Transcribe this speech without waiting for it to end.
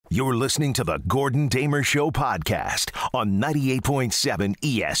You're listening to the Gordon Damer Show podcast on 98.7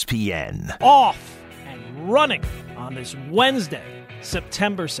 ESPN. Off and running on this Wednesday,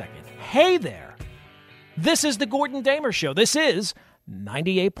 September 2nd. Hey there. This is the Gordon Damer Show. This is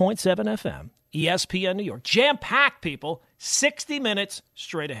 98.7 FM, ESPN New York. Jam-packed, people. 60 minutes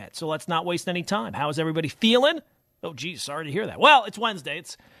straight ahead. So let's not waste any time. How is everybody feeling? Oh, geez, sorry to hear that. Well, it's Wednesday.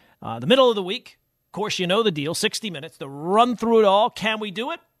 It's the middle of the week. Of course, you know the deal. 60 minutes to run through it all. Can we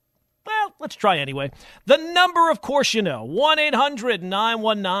do it? Well, let's try anyway. The number, of course, you know,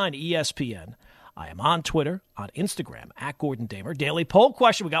 1-800-919-ESPN. I am on Twitter, on Instagram, at Gordon Damer. Daily poll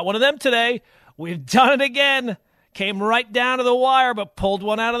question. We got one of them today. We've done it again. Came right down to the wire, but pulled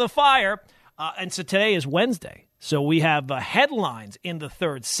one out of the fire. And so today is Wednesday. So we have headlines in the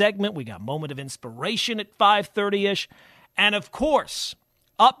third segment. We got Moment of Inspiration at 5:30-ish. And, of course,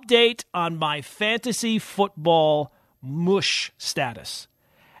 update on my fantasy football mush status,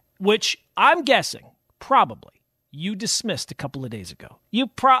 which I'm guessing probably you dismissed a couple of days ago. You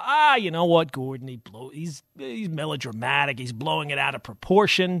know what, Gordon, he's melodramatic. He's blowing it out of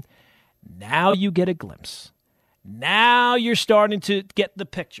proportion. Now you get a glimpse. Now you're starting to get the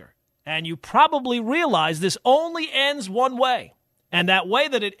picture. And you probably realize this only ends one way. And that way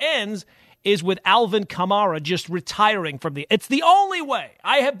that it ends is with Alvin Kamara just retiring from it's the only way.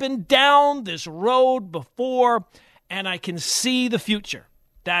 I have been down this road before, and I can see the future.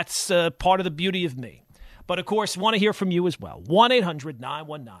 That's part of the beauty of me. But, of course, want to hear from you as well.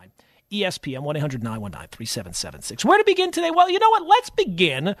 1-800-919-ESPN, 1-800-919-3776. Where to begin today? Well, you know what? Let's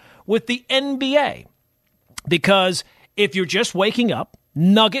begin with the NBA. Because if you're just waking up,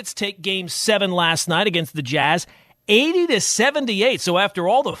 Nuggets take Game 7 last night against the Jazz, 80-78. So after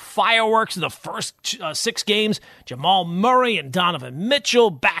all the fireworks of the first 6 games, Jamal Murray and Donovan Mitchell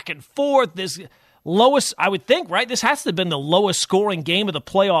back and forth, this lowest, I would think, right? This has to have been the lowest scoring game of the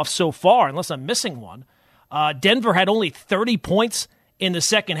playoffs so far, unless I'm missing one. Denver had only 30 points in the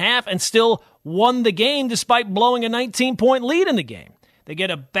second half and still won the game despite blowing a 19-point lead in the game. They get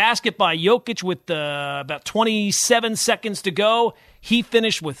a basket by Jokic with about 27 seconds to go. He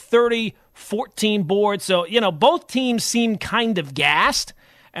finished with 30, 14 boards. So, both teams seem kind of gassed.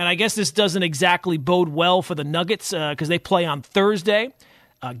 And I guess this doesn't exactly bode well for the Nuggets because they play on Thursday,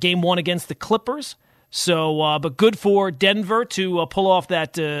 Game 1 against the Clippers. So, but good for Denver to pull off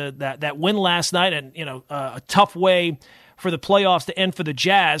that win last night, and a tough way for the playoffs to end for the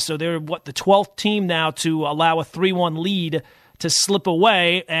Jazz. So they're the 12th team now to allow a 3-1 lead to slip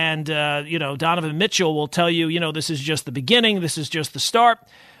away. And Donovan Mitchell will tell you, this is just the beginning, this is just the start.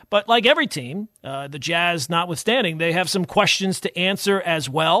 But like every team, the Jazz notwithstanding, they have some questions to answer as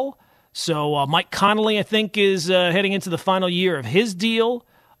well. So Mike Conley, I think, is heading into the final year of his deal.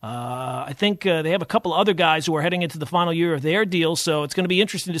 I think they have a couple other guys who are heading into the final year of their deal, so it's going to be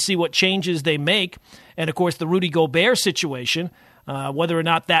interesting to see what changes they make. And, of course, the Rudy Gobert situation, whether or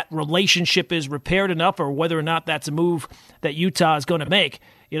not that relationship is repaired enough or whether or not that's a move that Utah is going to make.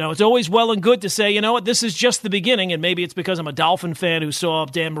 It's always well and good to say, you know what, this is just the beginning, and maybe it's because I'm a Dolphin fan who saw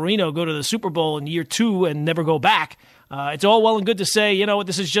Dan Marino go to the Super Bowl in year 2 and never go back. It's all well and good to say, you know what,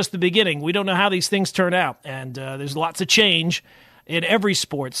 this is just the beginning. We don't know how these things turn out, and there's lots of change in every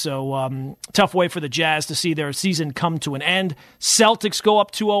sport. So tough way for the Jazz to see their season come to an end. Celtics go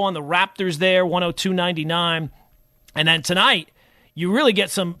up 2-0 on the Raptors there, 102-99. And then tonight, you really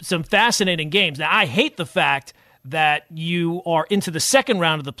get some fascinating games. Now, I hate the fact that you are into the second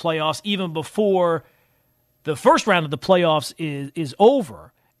round of the playoffs even before the first round of the playoffs is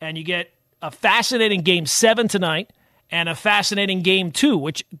over. And you get a fascinating Game 7 tonight and a fascinating Game 2,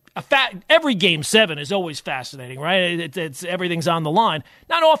 which every Game 7 is always fascinating, right? It's everything's on the line.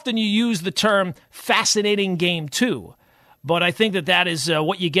 Not often you use the term fascinating Game 2, but I think that is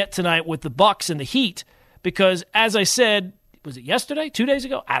what you get tonight with the Bucks and the Heat, because as I said, was it yesterday, 2 days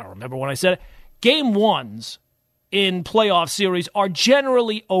ago? I don't remember when I said it. Game 1s in playoff series are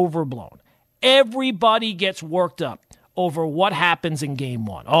generally overblown. Everybody gets worked up over what happens in Game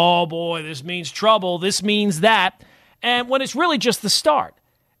 1. Oh boy, this means trouble. This means that. And when it's really just the start.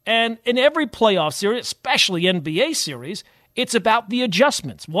 And in every playoff series, especially NBA series, it's about the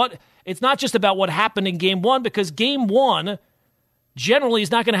adjustments. It's not just about what happened in Game 1, because Game 1 generally is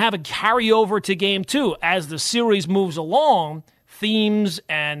not going to have a carryover to Game 2. As the series moves along, themes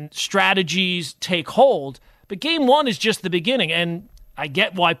and strategies take hold. But Game 1 is just the beginning. And I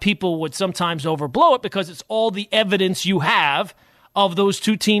get why people would sometimes overblow it, because it's all the evidence you have of those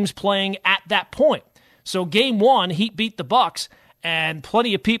two teams playing at that point. So Game 1, Heat beat the Bucks, and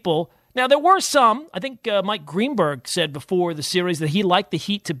plenty of people. Now, there were some. I think Mike Greenberg said before the series that he liked the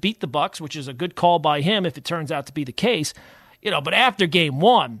Heat to beat the Bucks, which is a good call by him if it turns out to be the case. But after game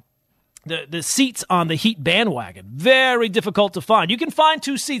one, the seats on the Heat bandwagon, very difficult to find. You can find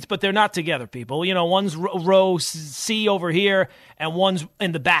 2 seats, but they're not together, people. One's row C over here, and one's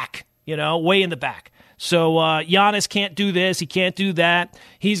in the back, way in the back. So Giannis can't do this. He can't do that.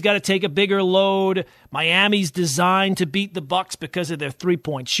 He's got to take a bigger load. Miami's designed to beat the Bucks because of their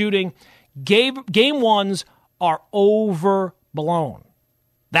three-point shooting. Game ones are overblown.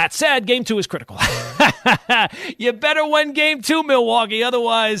 That said, game 2 is critical. You better win game 2, Milwaukee.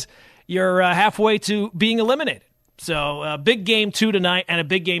 Otherwise, you're halfway to being eliminated. So big game 2 tonight and a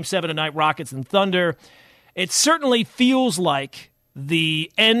big game 7 tonight, Rockets and Thunder. It certainly feels like the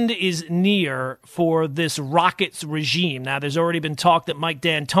end is near for this Rockets regime. Now, there's already been talk that Mike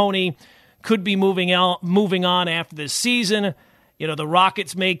D'Antoni could be moving on after this season. The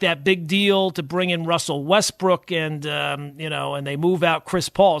Rockets make that big deal to bring in Russell Westbrook and they move out Chris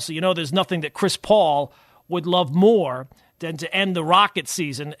Paul. So, there's nothing that Chris Paul would love more than to end the Rockets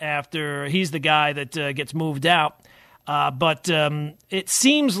season after he's the guy that gets moved out. But it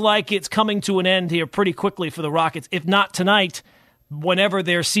seems like it's coming to an end here pretty quickly for the Rockets, if not tonight, whenever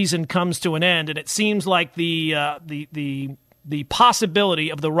their season comes to an end. And it seems like the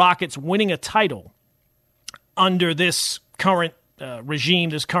possibility of the Rockets winning a title under this current regime,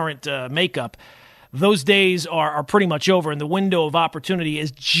 this current makeup, those days are pretty much over, and the window of opportunity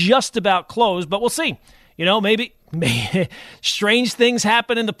is just about closed. But we'll see. Maybe strange things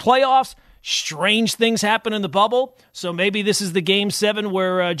happen in the playoffs. Strange things happen in the bubble. So maybe this is the game 7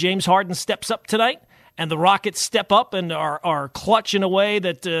 where James Harden steps up tonight, and the Rockets step up and are clutch in a way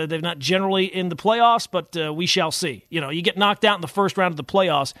that they're not generally in the playoffs, but we shall see. You get knocked out in the first round of the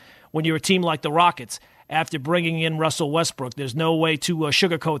playoffs when you're a team like the Rockets after bringing in Russell Westbrook. There's no way to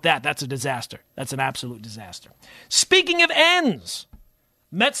sugarcoat that. That's a disaster. That's an absolute disaster. Speaking of ends,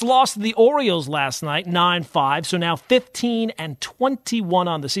 Mets lost to the Orioles last night, 9-5, so now 15-21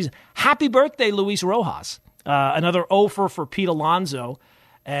 on the season. Happy birthday, Luis Rojas. Another offer for Pete Alonso.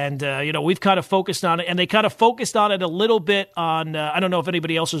 And, we've kind of focused on it, and they kind of focused on it a little bit on, I don't know if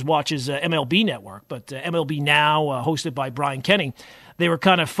anybody else watches MLB Network, but MLB Now, hosted by Brian Kenny, they were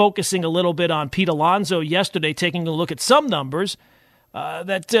kind of focusing a little bit on Pete Alonso yesterday, taking a look at some numbers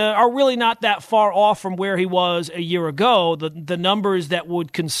that are really not that far off from where he was a year ago. The numbers that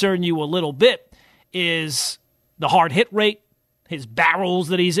would concern you a little bit is the hard hit rate, his barrels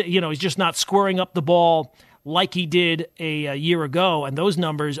that he's just not squaring up the ball like he did a year ago, and those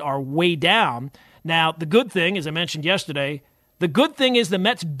numbers are way down. Now, the good thing, as I mentioned yesterday, the good thing is the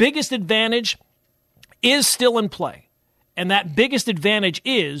Mets' biggest advantage is still in play. And that biggest advantage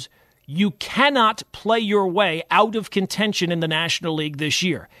is you cannot play your way out of contention in the National League this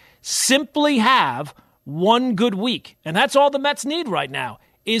year. Simply have one good week. And that's all the Mets need right now,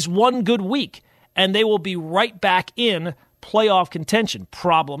 is one good week. And they will be right back in playoff contention.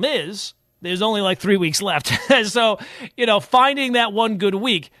 Problem is, there's only like 3 weeks left. So, finding that one good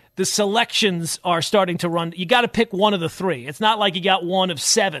week, the selections are starting to run. You got to pick one of the 3. It's not like you got one of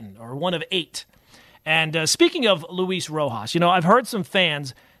 7 or one of 8. And speaking of Luis Rojas, I've heard some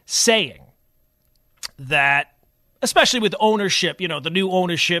fans saying that, especially with ownership, the new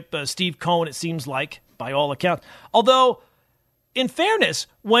ownership, Steve Cohen, it seems like, by all accounts. Although, in fairness,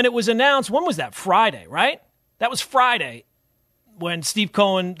 when it was announced, when was that? Friday, right? That was Friday. When Steve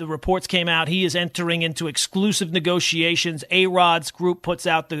Cohen, the reports came out, he is entering into exclusive negotiations. A-Rod's group puts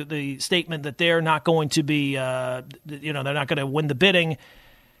out the statement that they're not going to be, they're not going to win the bidding.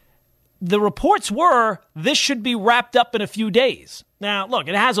 The reports were this should be wrapped up in a few days. Now, look,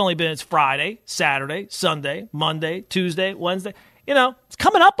 it has only been, it's Friday, Saturday, Sunday, Monday, Tuesday, Wednesday. It's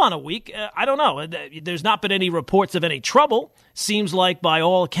coming up on a week. I don't know. There's not been any reports of any trouble. Seems like, by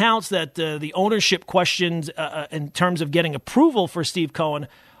all accounts, that the ownership questions in terms of getting approval for Steve Cohen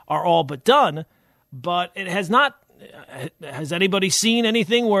are all but done. But it has not. Has anybody seen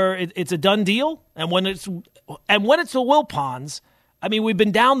anything where it's a done deal? And when it's the Wilpons, I mean, we've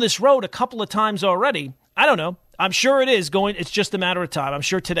been down this road a couple of times already. I don't know. I'm sure it is going. It's just a matter of time. I'm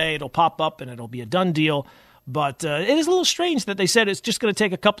sure today it'll pop up and it'll be a done deal. But it is a little strange that they said it's just going to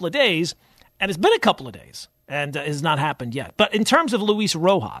take a couple of days, and it's been a couple of days, and it has not happened yet. But in terms of Luis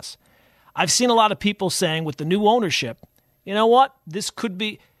Rojas, I've seen a lot of people saying with the new ownership, you know what? This could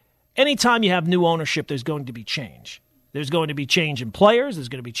be – anytime you have new ownership, there's going to be change. There's going to be change in players. There's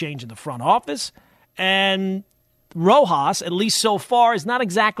going to be change in the front office. And Rojas, at least so far, has not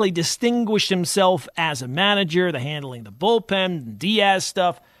exactly distinguished himself as a manager, the handling the bullpen, Diaz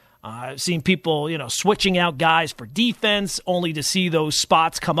stuff. I've seen people, switching out guys for defense only to see those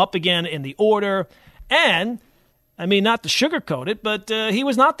spots come up again in the order. And I mean, not to sugarcoat it, but he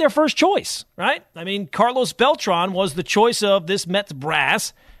was not their first choice, right? I mean, Carlos Beltran was the choice of this Mets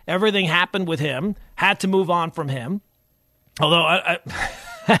brass. Everything happened with him, had to move on from him. Although,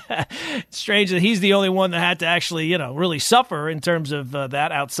 it's strange that he's the only one that had to actually, really suffer in terms of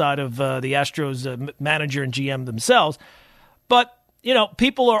that outside of the Astros manager and GM themselves. But,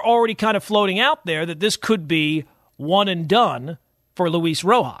 people are already kind of floating out there that this could be one and done for Luis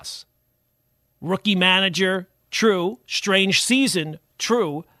Rojas. Rookie manager, true. Strange season,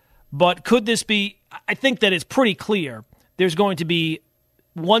 true. But could this be, I think that it's pretty clear there's going to be,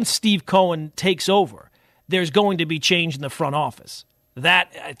 once Steve Cohen takes over, there's going to be change in the front office.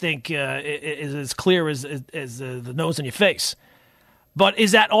 That, I think, is as clear as the nose in your face. But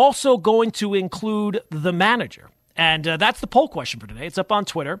is that also going to include the manager? And that's the poll question for today. It's up on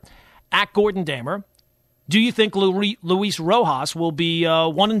Twitter, at Gordon Damer. Do you think Luis Rojas will be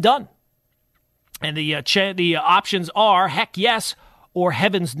one and done? And the options are heck yes or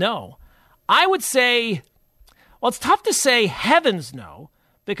heavens no. I would say, well, it's tough to say heavens no,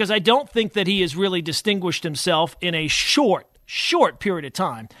 because I don't think that he has really distinguished himself in a short period of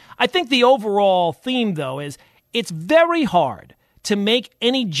time. I think the overall theme, though, is it's very hard to make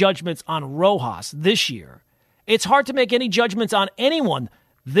any judgments on Rojas this year. It's hard to make any judgments on anyone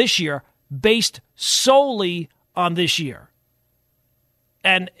this year based solely on this year.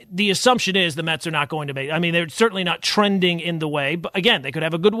 And the assumption is the Mets are not going to make, they're certainly not trending in the way, but again, they could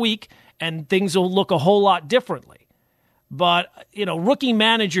have a good week and things will look a whole lot differently. But, rookie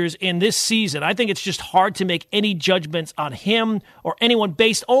managers in this season, I think it's just hard to make any judgments on him or anyone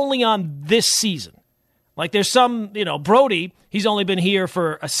based only on this season. Like there's some, Brody, he's only been here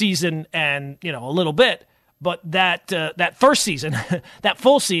for a season and, a little bit. But that first season, that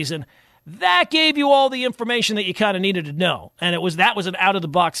full season, that gave you all the information that you kind of needed to know. And that was an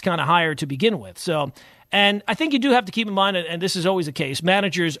out-of-the-box kind of hire to begin with. So, and I think you do have to keep in mind, and this is always the case,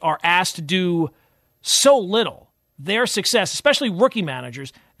 managers are asked to do so little. Their success, especially rookie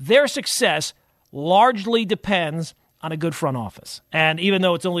managers, their success largely depends on a good front office. And even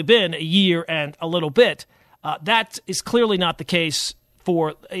though it's only been a year and a little bit, that is clearly not the case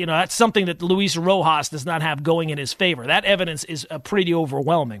for, that's something that Luis Rojas does not have going in his favor. That evidence is pretty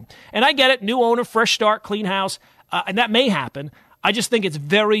overwhelming. And I get it, new owner, fresh start, clean house, and that may happen. I just think it's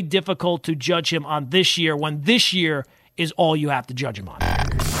very difficult to judge him on this year when this year is all you have to judge him on.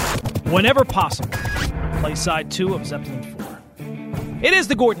 Whenever possible, play side 2 of Zeppelin 4. It is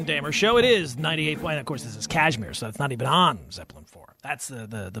the Gordon Damer Show. It is 98. And of course, this is Kashmir, so it's not even on Zeppelin 4. That's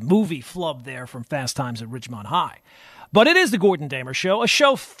the movie flub there from Fast Times at Ridgemont High. But it is the Gordon Damer Show, a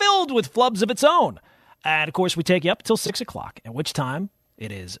show filled with flubs of its own. And, of course, we take you up until 6 o'clock, at which time it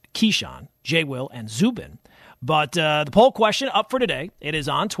is Keyshawn, J. Will, and Zubin. But the poll question up for today, it is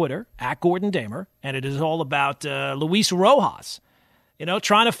on Twitter, at Gordon Damer, and it is all about Luis Rojas.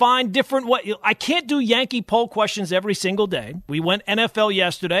 Trying to find different I can't do Yankee poll questions every single day. We went NFL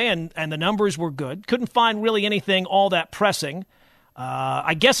yesterday, and the numbers were good. Couldn't find really anything all that pressing.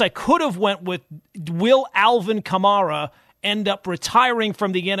 I guess I could have went with, will Alvin Kamara end up retiring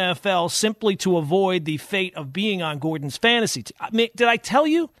from the NFL simply to avoid the fate of being on Gordon's fantasy team? Did I tell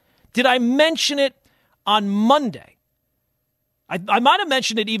you? Did I mention it on Monday? I might have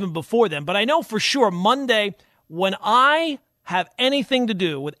mentioned it even before then, but I know for sure Monday, when I have anything to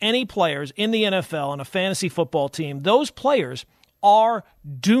do with any players in the NFL on a fantasy football team, those players are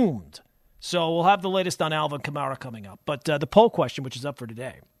doomed. So we'll have the latest on Alvin Kamara coming up. But the poll question, which is up for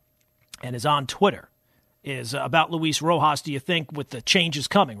today and is on Twitter, is about Luis Rojas. Do you think with the changes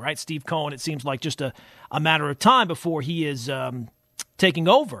coming, right? Steve Cohen, it seems like just a matter of time before he is taking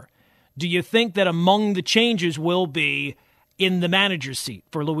over. Do you think that among the changes will be in the manager's seat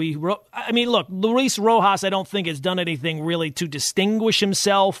for Luis? Look, Luis Rojas, I don't think has done anything really to distinguish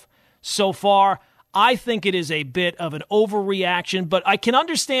himself so far. I think it is a bit of an overreaction, but I can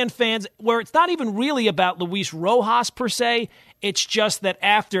understand fans where it's not even really about Luis Rojas per se. It's just that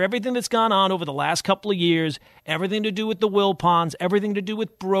after everything that's gone on over the last couple of years, everything to do with the Wilpons, everything to do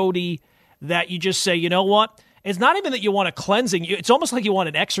with Brody, that you just say, you know what? It's not even that you want a cleansing. It's almost like you want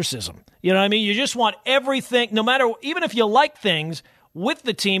an exorcism. You know what I mean? You just want everything, no matter, even if you like things with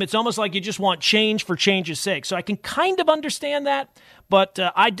the team, it's almost like you just want change for change's sake. So I can kind of understand that, but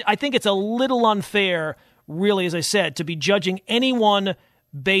I think it's a little unfair, really, as I said, to be judging anyone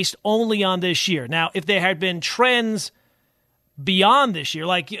based only on this year. Now, if there had been trends beyond this year,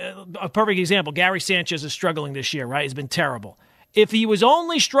 like a perfect example, Gary Sanchez is struggling this year, right? He's been terrible. if he was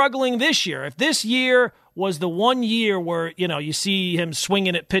only struggling this year, if this year was the one year where, you see him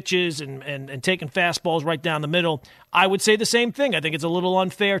swinging at pitches and taking fastballs right down the middle, I would say the same thing. I think it's a little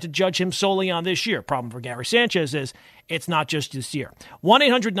unfair to judge him solely on this year. Problem for Gary Sanchez is it's not just this year.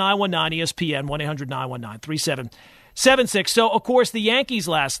 1-800-919-ESPN, 1-800-919-3776. So, of course, the Yankees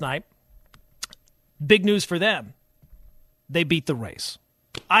last night, big news for them. They beat the Rays.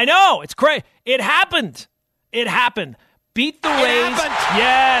 I know, it's crazy. It happened. Beat the Rays.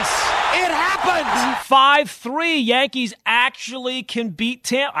 Yes. It happened. 5-3. Yankees actually can beat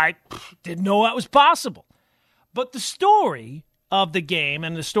Tampa. I didn't know that was possible. But the story of the game,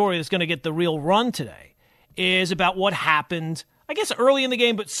 and the story that's going to get the real run today, is about what happened, I guess, early in the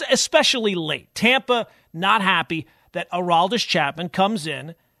game, but especially late. Tampa not happy that Aroldis Chapman comes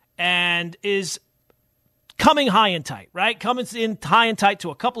in and is coming high and tight, right? Coming in high and tight to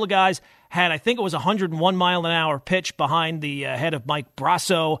a couple of guys. Had, I think it was 101 mile an hour pitch behind the head of Mike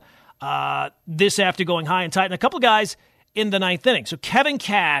Brasso. This after going high and tight. And a couple of guys in the ninth inning. So Kevin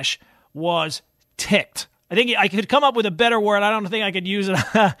Cash was ticked. I think I could come up with a better word. I don't think I could use it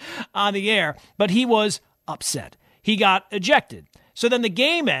on the air. But he was upset. He got ejected. So then the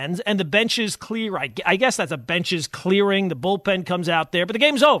game ends and the benches clear. I guess that's a benches clearing. The bullpen comes out there. But the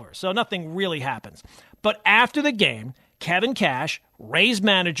game's over. So nothing really happens. But after the game, Kevin Cash, Rays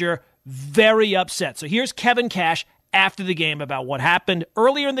manager, very upset. So here's Kevin Cash after the game about what happened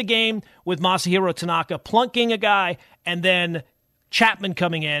earlier in the game with Masahiro Tanaka plunking a guy and then Chapman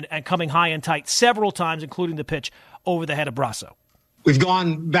coming in and coming high and tight several times, including the pitch over the head of Brasso. We've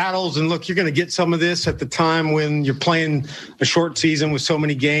gone battles, and look, you're going to get some of this at the time when you're playing a short season with so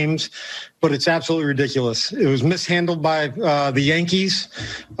many games, but it's absolutely ridiculous. It was mishandled by the Yankees,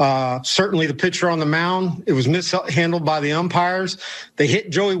 certainly the pitcher on the mound. It was mishandled by the umpires. They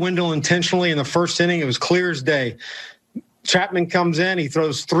hit Joey Wendell intentionally in the first inning. It was clear as day. Chapman comes in. He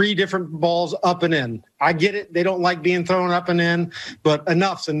throws 3 different balls up and in. I get it. They don't like being thrown up and in, but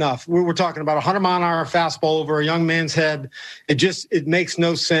enough's enough. We're talking about 100-mile-an-hour fastball over a young man's head. It makes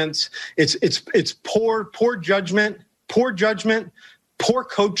no sense. It's poor judgment, poor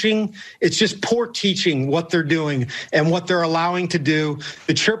coaching. It's just poor teaching what they're doing and what they're allowing to do.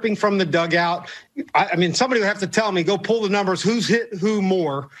 The chirping from the dugout. I mean, somebody would have to tell me, go pull the numbers, who's hit who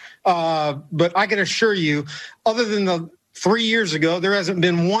more. But I can assure you, other than the 3 years ago, there hasn't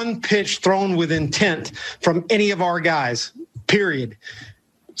been one pitch thrown with intent from any of our guys, period.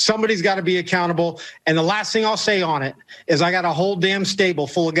 Somebody's got to be accountable. And the last thing I'll say on it is I got a whole damn stable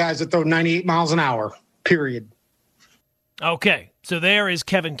full of guys that throw 98 miles an hour, period. Okay, so there is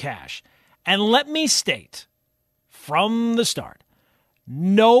Kevin Cash. And let me state from the start,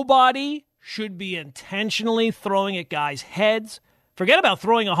 nobody should be intentionally throwing at guys' heads. Forget about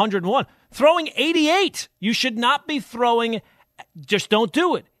throwing 101. Throwing 88. You should not be throwing. Just don't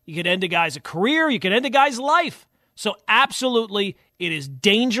do it. You could end a guy's career. You could end a guy's life. So absolutely, it is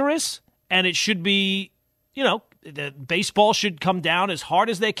dangerous, and it should be, the baseball should come down as hard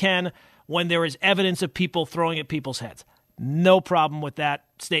as they can when there is evidence of people throwing at people's heads. No problem with that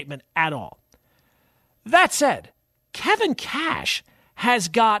statement at all. That said, Kevin Cash has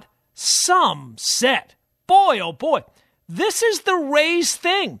got some set. Boy, oh boy. This is the Rays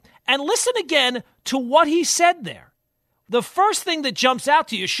thing. And listen again to what he said there. The first thing that jumps out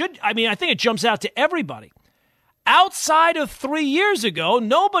to you I think it jumps out to everybody. Outside of 3 years ago,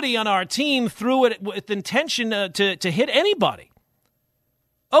 nobody on our team threw it with intention to hit anybody.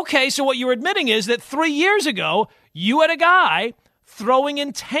 Okay, so what you're admitting is that 3 years ago, you had a guy throwing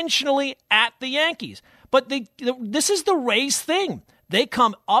intentionally at the Yankees. But this is the Rays thing. They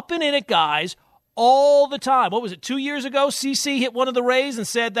come up and in at guys all the time. What was it, 2 years ago? CC hit one of the Rays and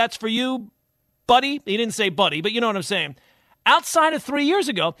said, "That's for you, buddy." He didn't say buddy, but you know what I'm saying. Outside of 3 years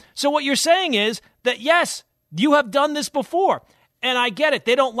ago. So what you're saying is that, yes, you have done this before. And I get it.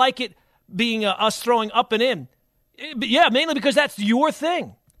 They don't like it being us throwing up and in. But yeah, mainly because that's your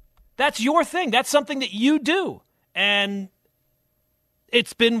thing. That's your thing. That's something that you do. And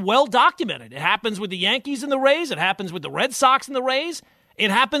it's been well documented. It happens with the Yankees and the Rays. It happens with the Red Sox and the Rays. It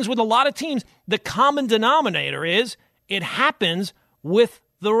happens with a lot of teams. The common denominator is it happens with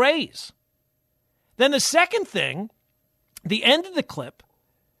the Rays. Then the second thing, the end of the clip,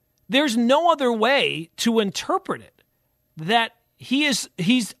 there's no other way to interpret it that he's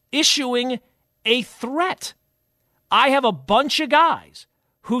issuing a threat. I have a bunch of guys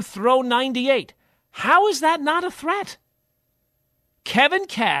who throw 98. How is that not a threat? Kevin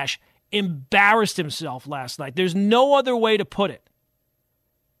Cash embarrassed himself last night. There's no other way to put it.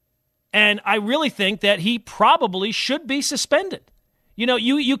 And I really think that he probably should be suspended.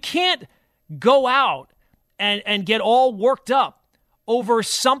 You can't go out and get all worked up over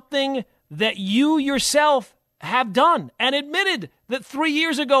something that you yourself have done and admitted that 3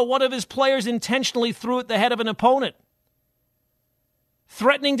 years ago one of his players intentionally threw at the head of an opponent,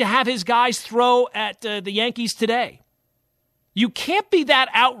 threatening to have his guys throw at the Yankees today. You can't be that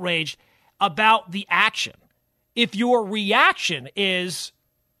outraged about the action if your reaction is,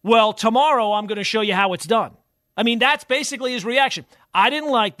 well, tomorrow I'm going to show you how it's done. I mean, that's basically his reaction. I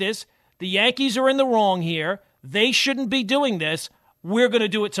didn't like this. The Yankees are in the wrong here. They shouldn't be doing this. We're going to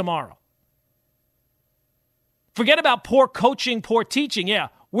do it tomorrow. Forget about poor coaching, poor teaching. Yeah,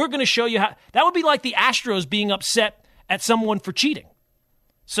 we're going to show you how. That would be like the Astros being upset at someone for cheating.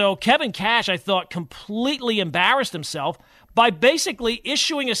 So Kevin Cash, I thought, completely embarrassed himself by basically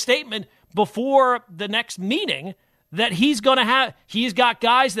issuing a statement before the next meeting that he's got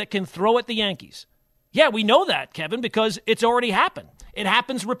guys that can throw at the Yankees. Yeah, we know that, Kevin, because it's already happened. It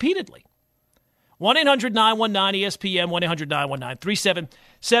happens repeatedly. 1-800-919-ESPN,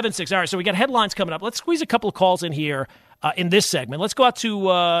 1-800-919-3776. All right, so we got headlines coming up. Let's squeeze a couple of calls in here in this segment. Let's go out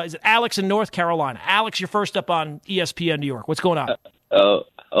to, is it Alex in North Carolina? Alex, you're first up on ESPN New York. What's going on?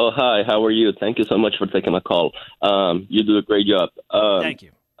 Hi. How are you? Thank you so much for taking my call. You do a great job. Thank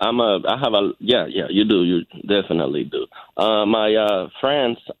you. Yeah, you do. You definitely do. My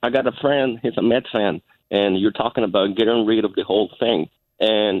friends, I got a friend, he's a Met fan, and you're talking about getting rid of the whole thing.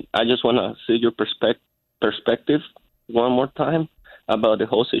 And I just want to see your perspective one more time about the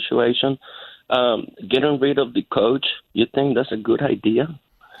whole situation. Getting rid of the coach, you think that's a good idea?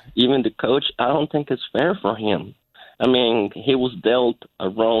 Even the coach, I don't think it's fair for him. I mean, he was dealt a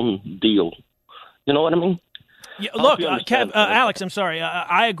wrong deal. You know what I mean? Yeah, look, Alex, I'm sorry.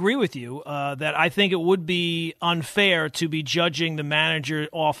 I agree with you that I think it would be unfair to be judging the manager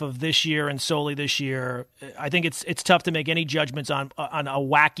off of this year and solely this year. I think it's tough to make any judgments on a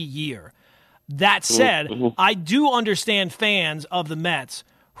wacky year. That said, I do understand fans of the Mets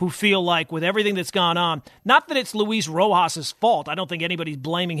who feel like with everything that's gone on, not that it's Luis Rojas's fault. I don't think anybody's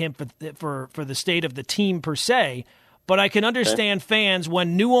blaming him for the state of the team per se, but I can understand fans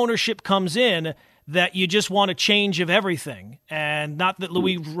when new ownership comes in that you just want a change of everything. And not that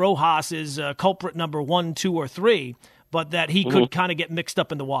Luis Rojas is culprit number 1, 2, or 3, but that he could kind of get mixed up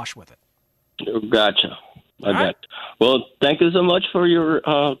in the wash with it. Gotcha. I got you. Well, thank you so much for your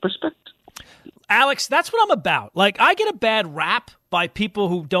perspective. Alex, that's what I'm about. Like, I get a bad rap by people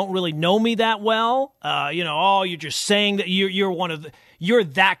who don't really know me that well. You're just saying that you're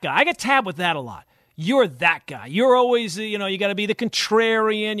that guy. I get tabbed with that a lot. You're that guy. You're always, you got to be the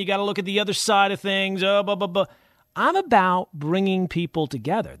contrarian. You got to look at the other side of things. Blah, blah, blah. I'm about bringing people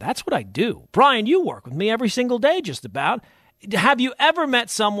together. That's what I do. Brian, you work with me every single day just about. Have you ever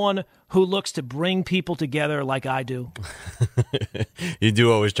met someone who looks to bring people together like I do? You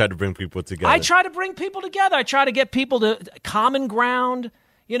do always try to bring people together. I try to bring people together. I try to get people to common ground.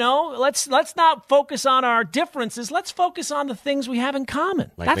 Let's not focus on our differences. Let's focus on the things we have in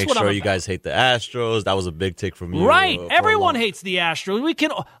common. Like, that's make what sure I'm you about. guys hate the Astros. That was a big take from you. Right. Everyone hates the Astros.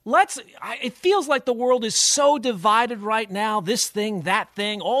 It feels like the world is so divided right now. This thing, that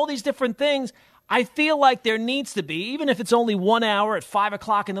thing, all these different things. I feel like there needs to be, even if it's only 1 hour at 5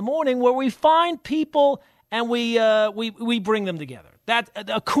 o'clock in the morning, where we find people and we bring them together. That's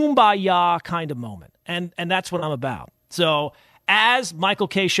a kumbaya kind of moment. And that's what I'm about. So, as Michael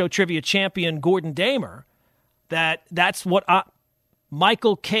K. Show trivia champion Gordon Damer, that's what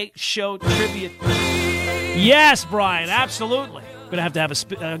Michael K. Show trivia. Yes, Brian, absolutely. I'm gonna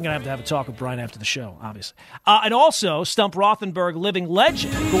have to have a talk with Brian after the show, obviously. And also Stump Rothenberg, living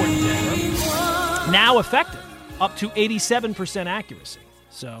legend Gordon Damer, now effective, up to 87% accuracy.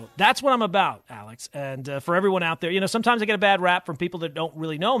 So that's what I'm about, Alex. And for everyone out there, sometimes I get a bad rap from people that don't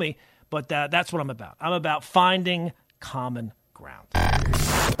really know me, but that's what I'm about. I'm about finding common ground.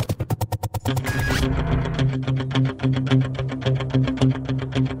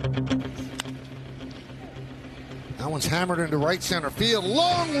 That one's hammered into right center field.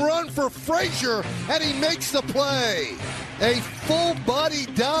 Long run for Frazier, and he makes the play. A full body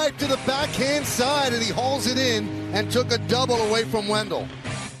dive to the backhand side, and he hauls it in and took a double away from Wendell.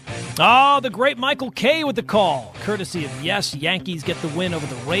 Oh, the great Michael K. with the call. Courtesy of Yes, Yankees get the win over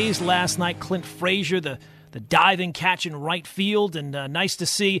the Rays last night. Clint Frazier, the diving catch in right field, and nice to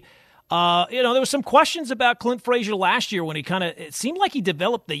see. There was some questions about Clint Frazier last year when it seemed like he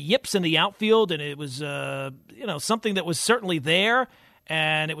developed the yips in the outfield, and it was, something that was certainly there.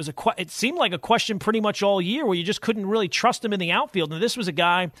 And it seemed like a question pretty much all year where you just couldn't really trust him in the outfield. And this was a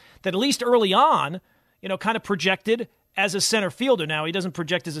guy that at least early on, kind of projected as a center fielder. Now, he doesn't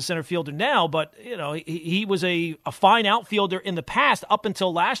project as a center fielder now, but, he was a fine outfielder in the past up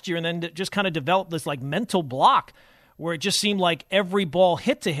until last year, and then just kind of developed this, mental block where it just seemed like every ball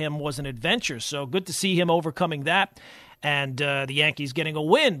hit to him was an adventure. So good to see him overcoming that. And the Yankees getting a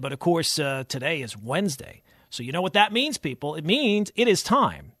win. But, of course, today is Wednesday. So you know what that means, people. It means it is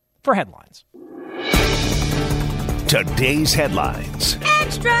time for headlines. Today's headlines.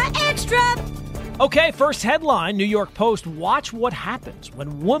 Extra, extra. Okay, first headline, New York Post. Watch what happens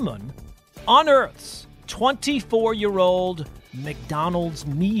when woman unearths 24-year-old McDonald's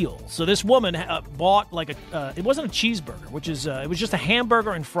meal. So this woman bought it wasn't a cheeseburger, it was just a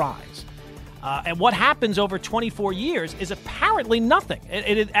hamburger and fries. And what happens over 24 years is apparently nothing.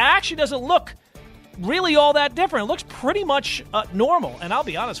 It actually doesn't look really all that different. It looks pretty much normal. And I'll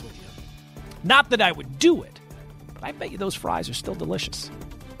be honest with you, not that I would do it, but I bet you those fries are still delicious.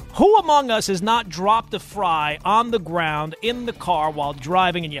 Who among us has not dropped a fry on the ground in the car while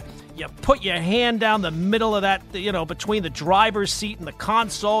driving, and you put your hand down the middle of that, between the driver's seat and the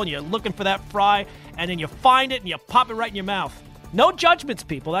console, and you're looking for that fry, and then you find it and you pop it right in your mouth? No judgments,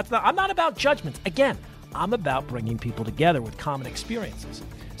 people. I'm not about judgments. Again, I'm about bringing people together with common experiences.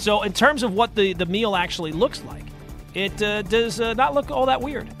 So in terms of what the meal actually looks like, it does not look all that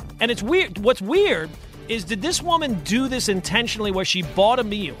weird. And it's weird. What's weird is, did this woman do this intentionally, where she bought a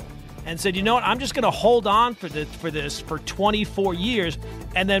meal and said, you know what, I'm just going to hold on for this for 24 years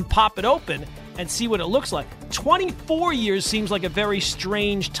and then pop it open and see what it looks like? 24 years seems like a very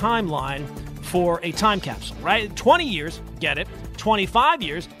strange timeline for a time capsule, right? 20 years, get it. 25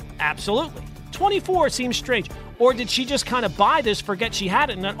 years, absolutely. 24 seems strange. Or did she just kind of buy this, forget she had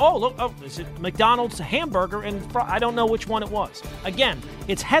it, and then, is it McDonald's hamburger? And I don't know which one it was. Again,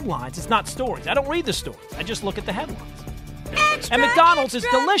 it's headlines. It's not stories. I don't read the stories. I just look at the headlines. Extra, and McDonald's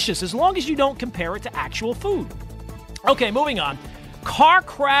extra. is delicious as long as you don't compare it to actual food. Okay, moving on. Car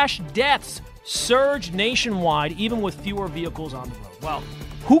crash deaths surge nationwide, even with fewer vehicles on the road. Well,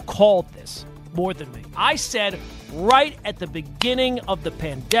 who called this more than me? I said right at the beginning of the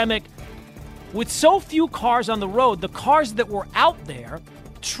pandemic, with so few cars on the road, the cars that were out there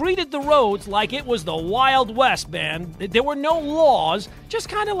treated the roads like it was the Wild West, man. There were no laws, just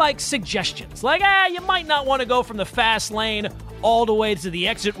kind of like suggestions. Like, you might not want to go from the fast lane all the way to the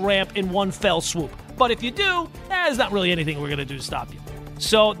exit ramp in one fell swoop. But if you do, there's not really anything we're going to do to stop you.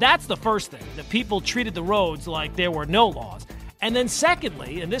 So that's the first thing, that people treated the roads like there were no laws. And then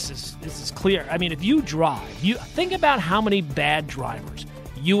secondly, and this is clear, I mean, if you drive, you think about how many bad drivers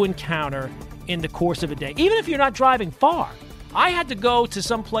you encounter in the course of a day, even if you're not driving far. I had to go to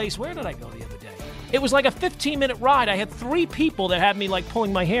some place. Where did I go the other day? It was like a 15-minute ride. I had 3 people that had me like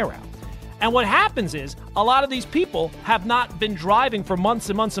pulling my hair out. And what happens is, a lot of these people have not been driving for months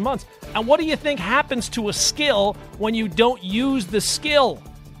and months and months. And what do you think happens to a skill when you don't use the skill?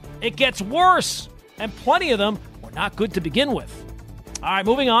 It gets worse. And plenty of them were not good to begin with. All right,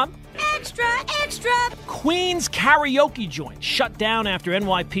 moving on. Extra, extra. Queens karaoke joint shut down after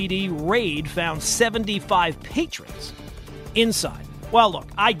NYPD raid found 75 patrons inside. Well, look,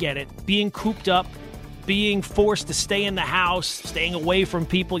 I get it. Being cooped up, being forced to stay in the house, staying away from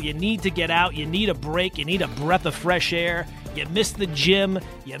people. You need to get out. You need a break. You need a breath of fresh air. You miss the gym.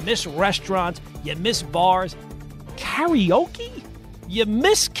 You miss restaurants. You miss bars. Karaoke? You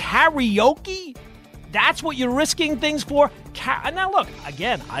miss karaoke? That's what you're risking things for? Now, look,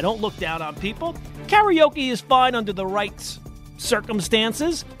 again, I don't look down on people. Karaoke is fine under the right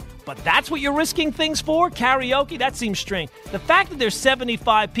circumstances, but that's what you're risking things for? Karaoke? That seems strange. The fact that there's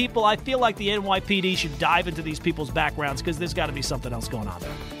 75 people, I feel like the NYPD should dive into these people's backgrounds, because there's got to be something else going on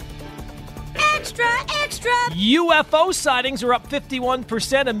there. Extra, extra. UFO sightings are up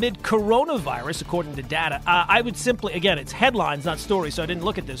 51% amid coronavirus, according to data. I would simply, again, it's headlines, not stories, so I didn't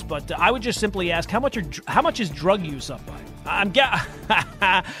look at this, but I would just simply ask, how much is drug use up by?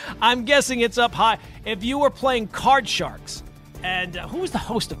 I'm guessing it's up high. If you were playing Card Sharks, and who was the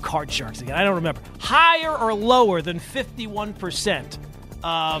host of Card Sharks again? I don't remember. Higher or lower than 51%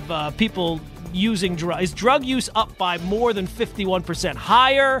 of people using drugs? Is drug use up by more than 51%?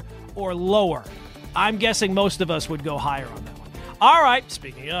 Higher or lower? I'm guessing most of us would go higher on that one. All right,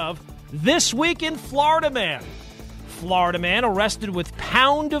 speaking of, this week in Florida man. Florida man arrested with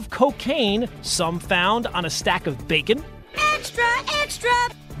pound of cocaine, some found on a stack of bacon. Extra, extra.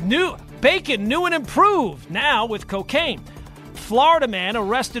 New bacon, new and improved, now with cocaine. Florida man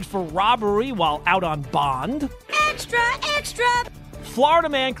arrested for robbery while out on bond. Extra, extra. Florida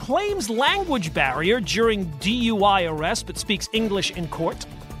man claims language barrier during DUI arrest but speaks English in court.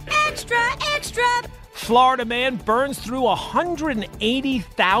 Extra, extra. Florida man burns through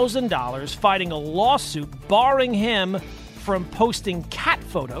 $180,000 fighting a lawsuit barring him from posting cat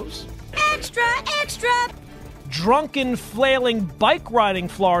photos. Extra, extra. Drunken, flailing, bike-riding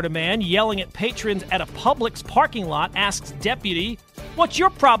Florida man yelling at patrons at a Publix parking lot asks deputy, "What's your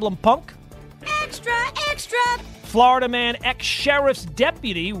problem, punk?" Extra, extra. Florida man ex-sheriff's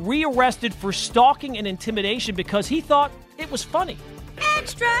deputy rearrested for stalking and intimidation because he thought it was funny.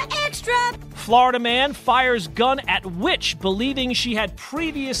 Extra, extra. Florida man fires gun at witch believing she had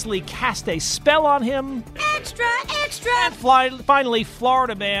previously cast a spell on him. Extra, extra. And finally,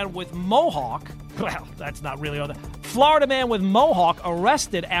 Florida man with mohawk. Well, that's not really all that. Florida man with mohawk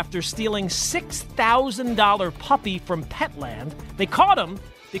arrested after stealing $6,000 puppy from Petland. They caught him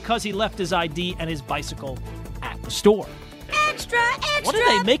because he left his ID and his bicycle at the store. Extra, extra. What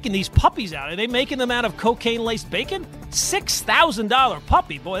are they making these puppies out of? Are they making them out of cocaine-laced bacon? $6,000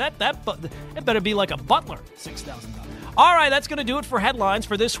 puppy. Boy, that better be like a butler. $6,000. All right, that's going to do it for headlines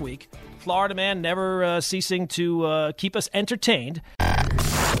for this week. Florida man never ceasing to keep us entertained.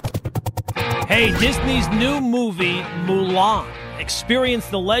 Hey, Disney's new movie, Mulan. Experience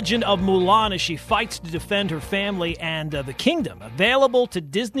the legend of Mulan as she fights to defend her family and the kingdom. Available to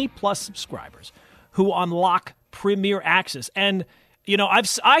Disney Plus subscribers who unlock premiere access. And, you know,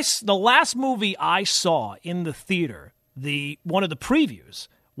 the last movie I saw in the theater, one of the previews,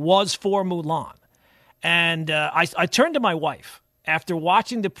 was for Mulan. And I turned to my wife after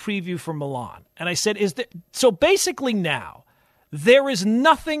watching the preview for Mulan, and I said, so basically now, there is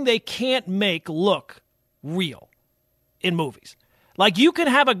nothing they can't make look real in movies. Like, you can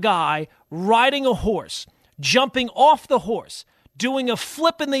have a guy riding a horse, jumping off the horse, doing a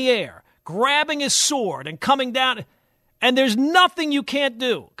flip in the air, grabbing his sword and coming down, and there's nothing you can't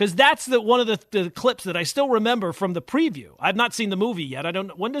do, because that's one of the clips that I still remember from the preview. I've not seen the movie yet. I don't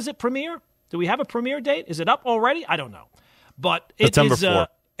know. When does it premiere? Do we have a premiere date? Is it up already? I don't know. But it September is. 4th.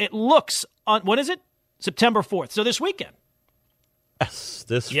 It looks on. What is it? September 4th. So this weekend. Yes,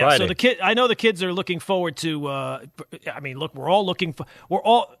 this Friday. Friday. So I know the kids are looking forward to. Look, we're all looking for.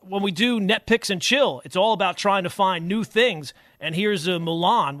 When we do Net Picks and Chill, it's all about trying to find new things. And here's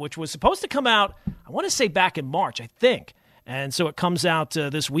Mulan, which was supposed to come out, I want to say back in March, I think. And so it comes out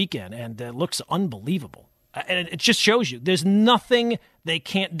this weekend, and it looks unbelievable. And it just shows you there's nothing they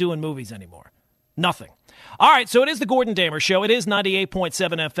can't do in movies anymore. Nothing. All right, so it is the Gordon Damer Show. It is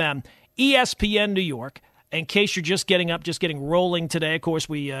 98.7 FM, ESPN New York. In case you're just getting rolling today, of course,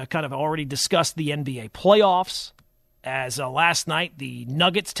 we kind of already discussed the NBA playoffs. As last night, the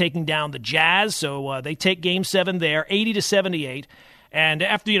Nuggets taking down the Jazz, so they take Game 7 there, 80-78. And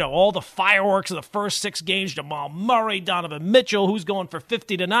after, all the fireworks of the first 6 games, Jamal Murray, Donovan Mitchell, who's going for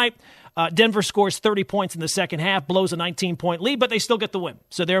 50 tonight, Denver scores 30 points in the second half, blows a 19-point lead, but they still get the win.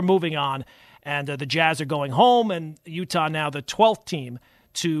 So they're moving on, and the Jazz are going home, and Utah now the 12th team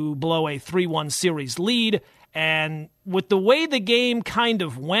to blow a 3-1 series lead. And with the way the game kind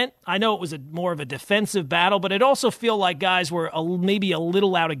of went, I know it was more of a defensive battle, but it also feel like guys were maybe a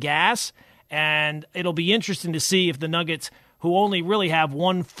little out of gas. And it'll be interesting to see if the Nuggets, who only really have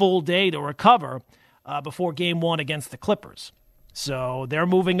one full day to recover before Game 1 against the Clippers. So they're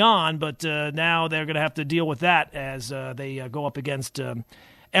moving on, but now they're going to have to deal with that as they go up against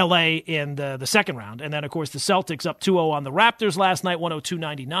L.A. in the second round. And then, of course, the Celtics up 2-0 on the Raptors last night,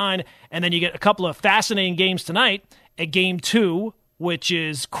 102-99. And then you get a couple of fascinating games tonight at Game 2, which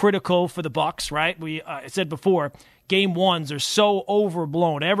is critical for the Bucks, right? I said before, Game 1s are so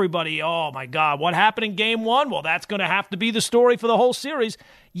overblown. Everybody, oh, my God, what happened in Game 1? Well, that's going to have to be the story for the whole series.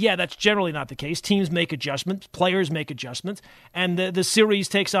 Yeah, that's generally not the case. Teams make adjustments. Players make adjustments. And the series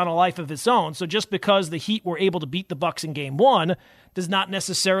takes on a life of its own. So just because the Heat were able to beat the Bucks in Game 1 does not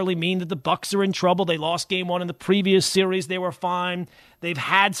necessarily mean that the Bucks are in trouble. They lost Game 1 in the previous series. They were fine. They've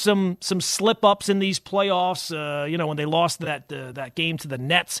had some slip-ups in these playoffs. When they lost that game to the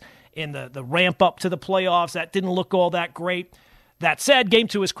Nets in the ramp-up to the playoffs, that didn't look all that great. That said, Game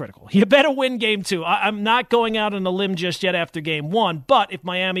 2 is critical. You better win Game 2. I'm not going out on a limb just yet after Game 1, but if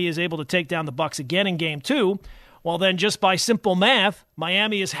Miami is able to take down the Bucks again in Game 2, well, then just by simple math,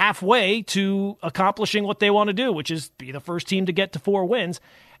 Miami is halfway to accomplishing what they want to do, which is be the first team to get to 4 wins.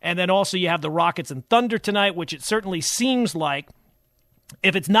 And then also you have the Rockets and Thunder tonight, which it certainly seems like,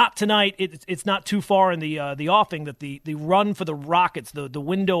 if it's not tonight, it's not too far in the offing that the run for the Rockets, the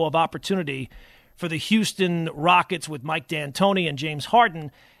window of opportunity for the Houston Rockets with Mike D'Antoni and James Harden,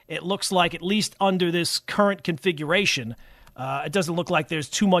 it looks like, at least under this current configuration, it doesn't look like there's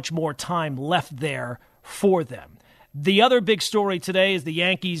too much more time left there for them. The other big story today is the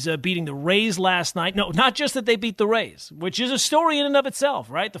Yankees beating the Rays last night. No, not just that they beat the Rays, which is a story in and of itself,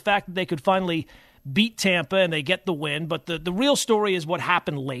 right? The fact that they could finally beat Tampa and they get the win. But the real story is what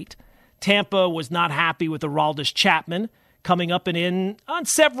happened late. Tampa was not happy with Aroldis Chapman coming up and in on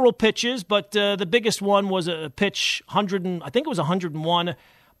several pitches, but the biggest one was a pitch, 100 I think it was 101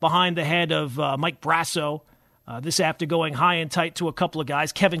 behind the head of Mike Brasso. This after going high and tight to a couple of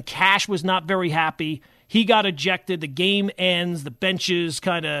guys. Kevin Cash was not very happy. He got ejected. The game ends. The benches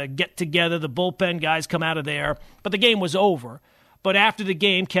kind of get together. The bullpen guys come out of there. But the game was over. But after the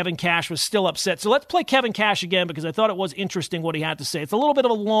game, Kevin Cash was still upset. So let's play Kevin Cash again because I thought it was interesting what he had to say. It's a little bit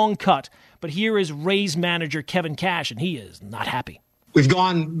of a long cut, but here is Rays manager Kevin Cash, and he is not happy. We've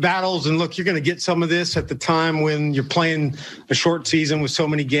gone battles, and look, you're going to get some of this at the time when you're playing a short season with so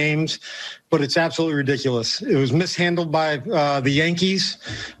many games, but it's absolutely ridiculous. It was mishandled by the Yankees,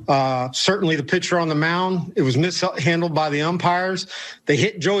 certainly the pitcher on the mound. It was mishandled by the umpires. They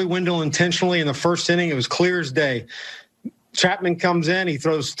hit Joey Wendell intentionally in the first inning. It was clear as day. Chapman comes in, he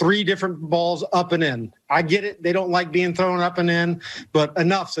throws 3 different balls up and in. I get it. They don't like being thrown up and in, but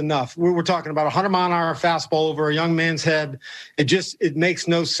enough's enough. We're talking about 100-mile-an-hour fastball over a young man's head. It makes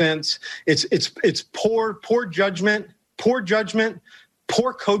no sense. It's poor judgment, poor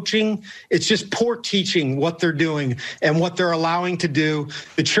coaching. It's just poor teaching what they're doing and what they're allowing to do.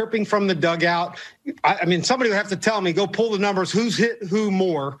 The chirping from the dugout. I mean, somebody would have to tell me, go pull the numbers, who's hit who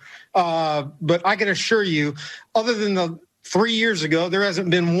more. But I can assure you, other than the 3 years ago, there hasn't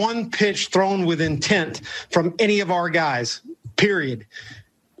been one pitch thrown with intent from any of our guys, period.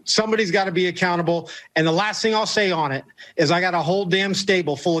 Somebody's got to be accountable. And the last thing I'll say on it is I got a whole damn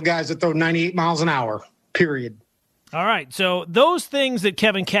stable full of guys that throw 98 miles an hour, period. All right, so those things that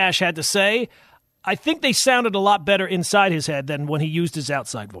Kevin Cash had to say, I think they sounded a lot better inside his head than when he used his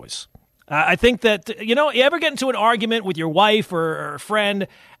outside voice. I think that, you ever get into an argument with your wife or a friend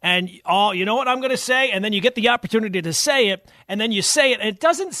and, you know what I'm going to say? And then you get the opportunity to say it, and then you say it, and it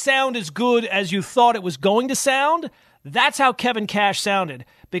doesn't sound as good as you thought it was going to sound. That's how Kevin Cash sounded,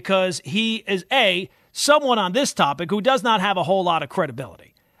 because he is, someone on this topic who does not have a whole lot of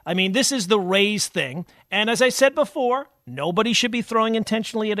credibility. I mean, this is the Rays thing, and as I said before, nobody should be throwing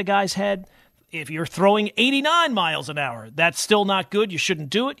intentionally at a guy's head. If you're throwing 89 miles an hour, that's still not good. You shouldn't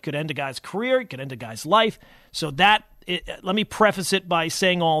do it. It could end a guy's career. It could end a guy's life. So let me preface it by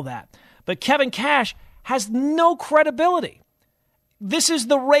saying all that. But Kevin Cash has no credibility. This is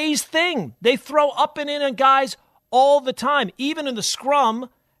the Rays thing. They throw up and in on guys all the time. Even in the scrum,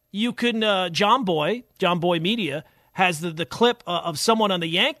 you can, John Boy Media has the clip of someone on the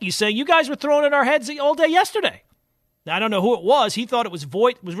Yankees saying, you guys were throwing in our heads all day yesterday. Now, I don't know who it was. He thought it was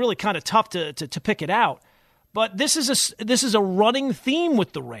Voit. It was really kind of tough to pick it out. But this is a running theme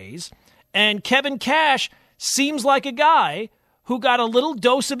with the Rays. And Kevin Cash seems like a guy who got a little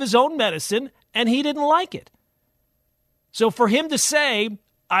dose of his own medicine, and he didn't like it. So for him to say,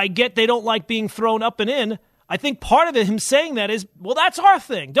 I get they don't like being thrown up and in, I think part of it, him saying that is, well, that's our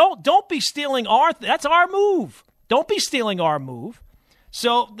thing. Don't be stealing that's our move. Don't be stealing our move.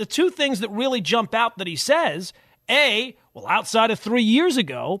 So the two things that really jump out that he says, well, outside of 3 years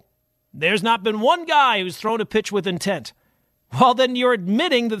ago, there's not been one guy who's thrown a pitch with intent. Well, then you're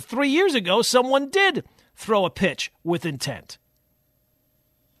admitting that 3 years ago someone did throw a pitch with intent.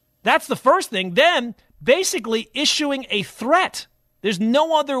 That's the first thing. Then basically issuing a threat. There's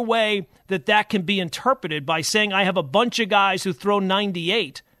no other way that can be interpreted by saying I have a bunch of guys who throw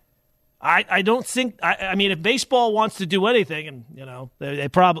 98. I don't think, I mean, if baseball wants to do anything, and, they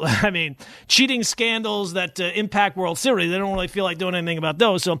probably, cheating scandals that impact World Series, they don't really feel like doing anything about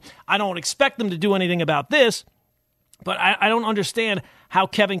those, so I don't expect them to do anything about this, but I don't understand how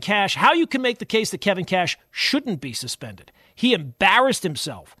you can make the case that Kevin Cash shouldn't be suspended. He embarrassed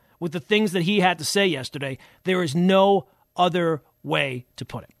himself with the things that he had to say yesterday. There is no other way to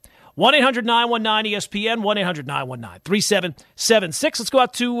put it. 1-800-919-ESPN, 1-800-919-3776. Let's go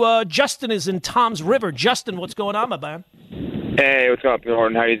out to Justin is in Tom's River. Justin, what's going on, my man? Hey, what's up,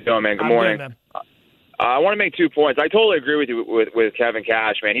 Jordan? How you doing, man? Good morning. Good, man. I want to make 2 points. I totally agree with you with Kevin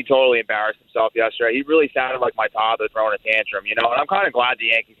Cash, man. He totally embarrassed himself yesterday. He really sounded like my toddler throwing a tantrum, and I'm kind of glad the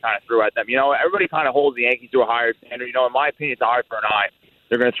Yankees kind of threw at them. Everybody kind of holds the Yankees to a higher standard. In my opinion, it's an eye for an eye.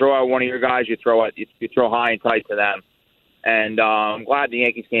 They're going to throw out one of your guys, you throw high and tight to them. And I'm glad the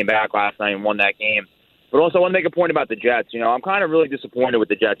Yankees came back last night and won that game. But also, I want to make a point about the Jets. I'm kind of really disappointed with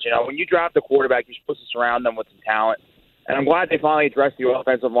the Jets. When you draft a quarterback, you're supposed to surround them with some talent. And I'm glad they finally addressed the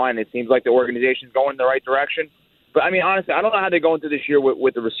offensive line. It seems like the organization's going in the right direction. But, honestly, I don't know how they're going through this year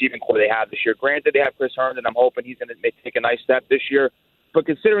with the receiving core they have this year. Granted, they have Chris Herndon. I'm hoping he's going to take a nice step this year. But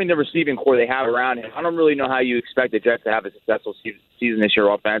considering the receiving core they have around him, I don't really know how you expect the Jets to have a successful season this year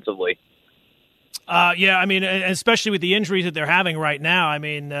offensively. Especially with the injuries that they're having right now.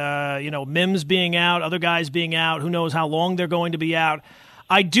 Mims being out, other guys being out. Who knows how long they're going to be out.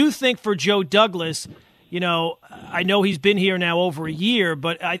 I do think for Joe Douglas, I know he's been here now over a year,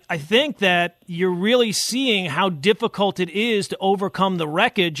 but I think that you're really seeing how difficult it is to overcome the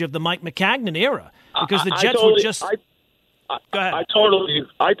wreckage of the Mike Maccagnan era because the Jets were just. Go ahead. I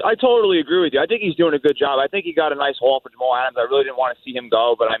totally agree with you. I think he's doing a good job. I think he got a nice haul for Jamal Adams. I really didn't want to see him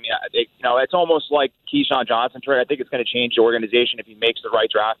go, but I mean, it's almost like Keyshawn Johnson trade. I think it's going to change the organization if he makes the right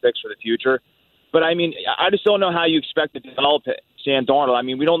draft picks for the future. But I mean, I just don't know how you expect to develop Sam Darnold. I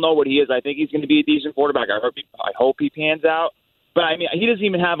mean, we don't know what he is. I think he's going to be a decent quarterback. I hope he pans out. But I mean, he doesn't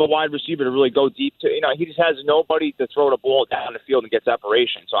even have a wide receiver to really go deep to. He just has nobody to throw the ball down the field and get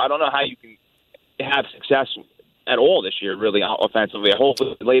separation. So I don't know how you can have success at all this year, really, offensively.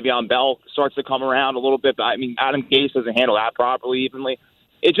 Hopefully Le'Veon Bell starts to come around a little bit. But I mean, Adam Gase doesn't handle that properly evenly.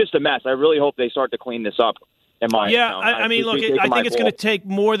 It's just a mess. I really hope they start to clean this up. I mean, look, I think it's going to take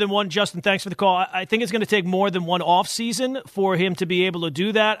more than one. Justin, thanks for the call. I think it's going to take more than one off season for him to be able to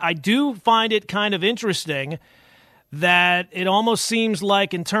do that. I do find it kind of interesting that it almost seems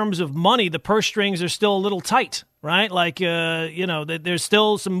like in terms of money, the purse strings are still a little tight, right? Like, there's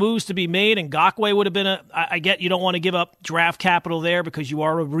still some moves to be made, and Ngakoue would have been I get you don't want to give up draft capital there because you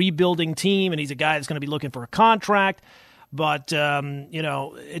are a rebuilding team, and he's a guy that's going to be looking for a contract. But,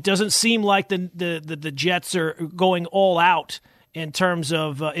 it doesn't seem like the Jets are going all out in terms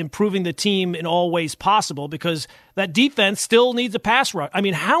of improving the team in all ways possible because that defense still needs a pass rush. I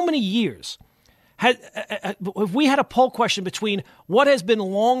mean, how many years have we had a poll question between what has been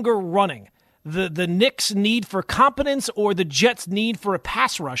longer running, the Knicks' need for competence or the Jets' need for a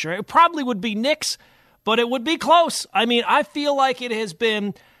pass rusher? It probably would be Knicks, but it would be close. I mean, I feel like it has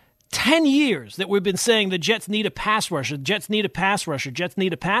been 10 years that we've been saying the Jets need a pass rusher, Jets need a pass rusher, Jets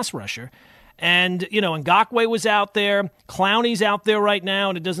need a pass rusher. And, Ngakoue was out there, Clowney's out there right now,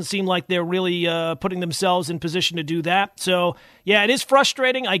 and it doesn't seem like they're really putting themselves in position to do that. So, yeah, it is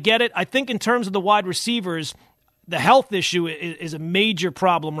frustrating. I get it. I think in terms of the wide receivers, the health issue is a major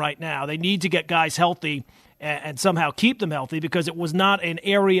problem right now. They need to get guys healthy and somehow keep them healthy because it was not an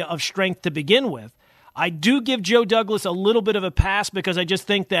area of strength to begin with. I do give Joe Douglas a little bit of a pass because I just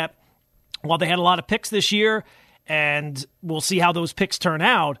think that while they had a lot of picks this year, and we'll see how those picks turn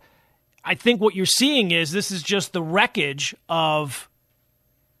out, I think what you're seeing is this is just the wreckage of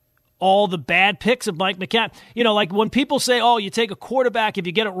all the bad picks of Mike Maccagnan. Like when people say, oh, you take a quarterback, if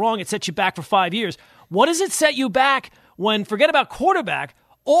you get it wrong, it sets you back for 5 years. What does it set you back when, forget about quarterback,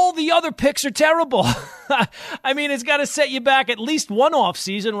 all the other picks are terrible? I mean, it's got to set you back at least one off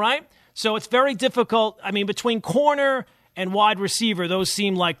season, right? So it's very difficult. I mean, between corner and wide receiver, those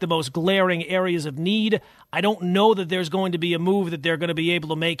seem like the most glaring areas of need. I don't know that there's going to be a move that they're going to be able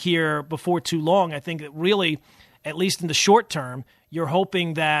to make here before too long. I think that really, at least in the short term, you're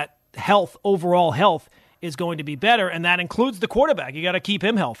hoping that overall health, is going to be better, and that includes the quarterback. You got to keep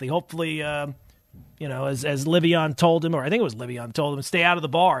him healthy. Hopefully, as Le'Veon told him, or I think it was Le'Veon told him, stay out of the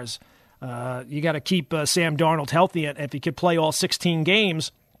bars. You got to keep Sam Darnold healthy, and if he could play all 16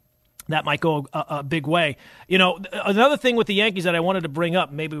 games, that might go a big way. Another thing with the Yankees that I wanted to bring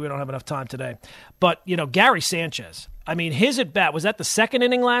up, maybe we don't have enough time today, but, Gary Sanchez, I mean, his at-bat, was that the second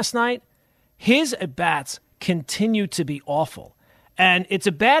inning last night? His at-bats continue to be awful. And it's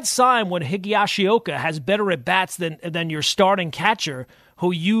a bad sign when Higashioka has better at-bats than your starting catcher,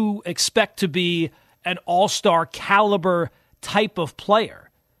 who you expect to be an all-star caliber type of player.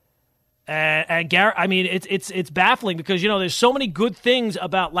 And Garrett, I mean, it's baffling because, there's so many good things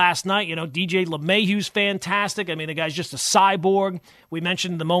about last night. DJ LeMahieu's fantastic. I mean, the guy's just a cyborg. We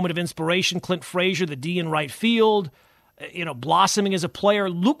mentioned the moment of inspiration, Clint Frazier, the D in right field, blossoming as a player.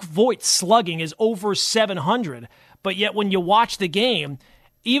 Luke Voigt's slugging is over 700. But yet when you watch the game,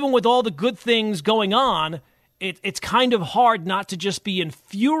 even with all the good things going on, it's kind of hard not to just be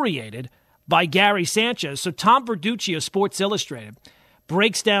infuriated by Gary Sanchez. So Tom Verducci of Sports Illustrated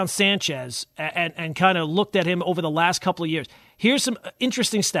breaks down Sanchez and kind of looked at him over the last couple of years. Here's some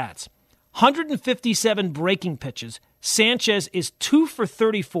interesting stats. 157 breaking pitches. Sanchez is 2 for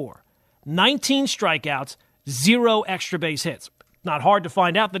 34. 19 strikeouts, 0 extra base hits. Not hard to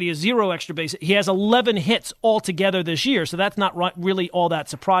find out that he has 0 extra base. He has 11 hits altogether this year, so that's not really all that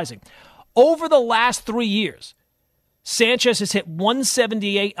surprising. Over the last 3 years, Sanchez has hit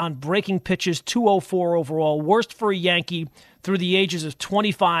 178 on breaking pitches, 204 overall, worst for a Yankee through the ages of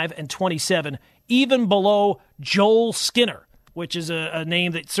 25 and 27, even below Joel Skinner, which is a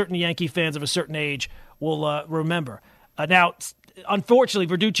name that certain Yankee fans of a certain age will remember. Now,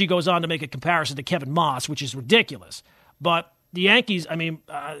 unfortunately, Verducci goes on to make a comparison to Kevin Moss, which is ridiculous. But the Yankees, I mean,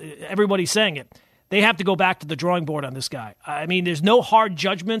 everybody's saying it. They have to go back to the drawing board on this guy. I mean, there's no hard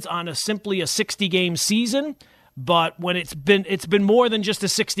judgments on simply a 60-game season. But when it's been more than just a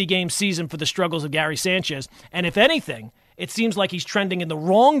 60-game season for the struggles of Gary Sanchez. And if anything, it seems like he's trending in the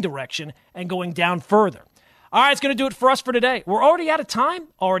wrong direction and going down further. All right, it's going to do it for us for today. We're already out of time?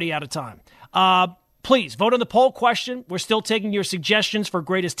 Already out of time. Please vote on the poll question. We're still taking your suggestions for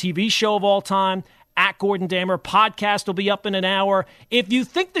greatest TV show of all time. At Gordon Damer. Podcast will be up in an hour. If you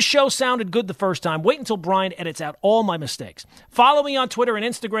think the show sounded good the first time, wait until Brian edits out all my mistakes. Follow me on Twitter and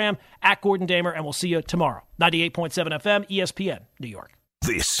Instagram, at Gordon Damer, and we'll see you tomorrow. 98.7 FM, ESPN, New York.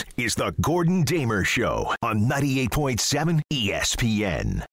 This is the Gordon Damer Show on 98.7 ESPN.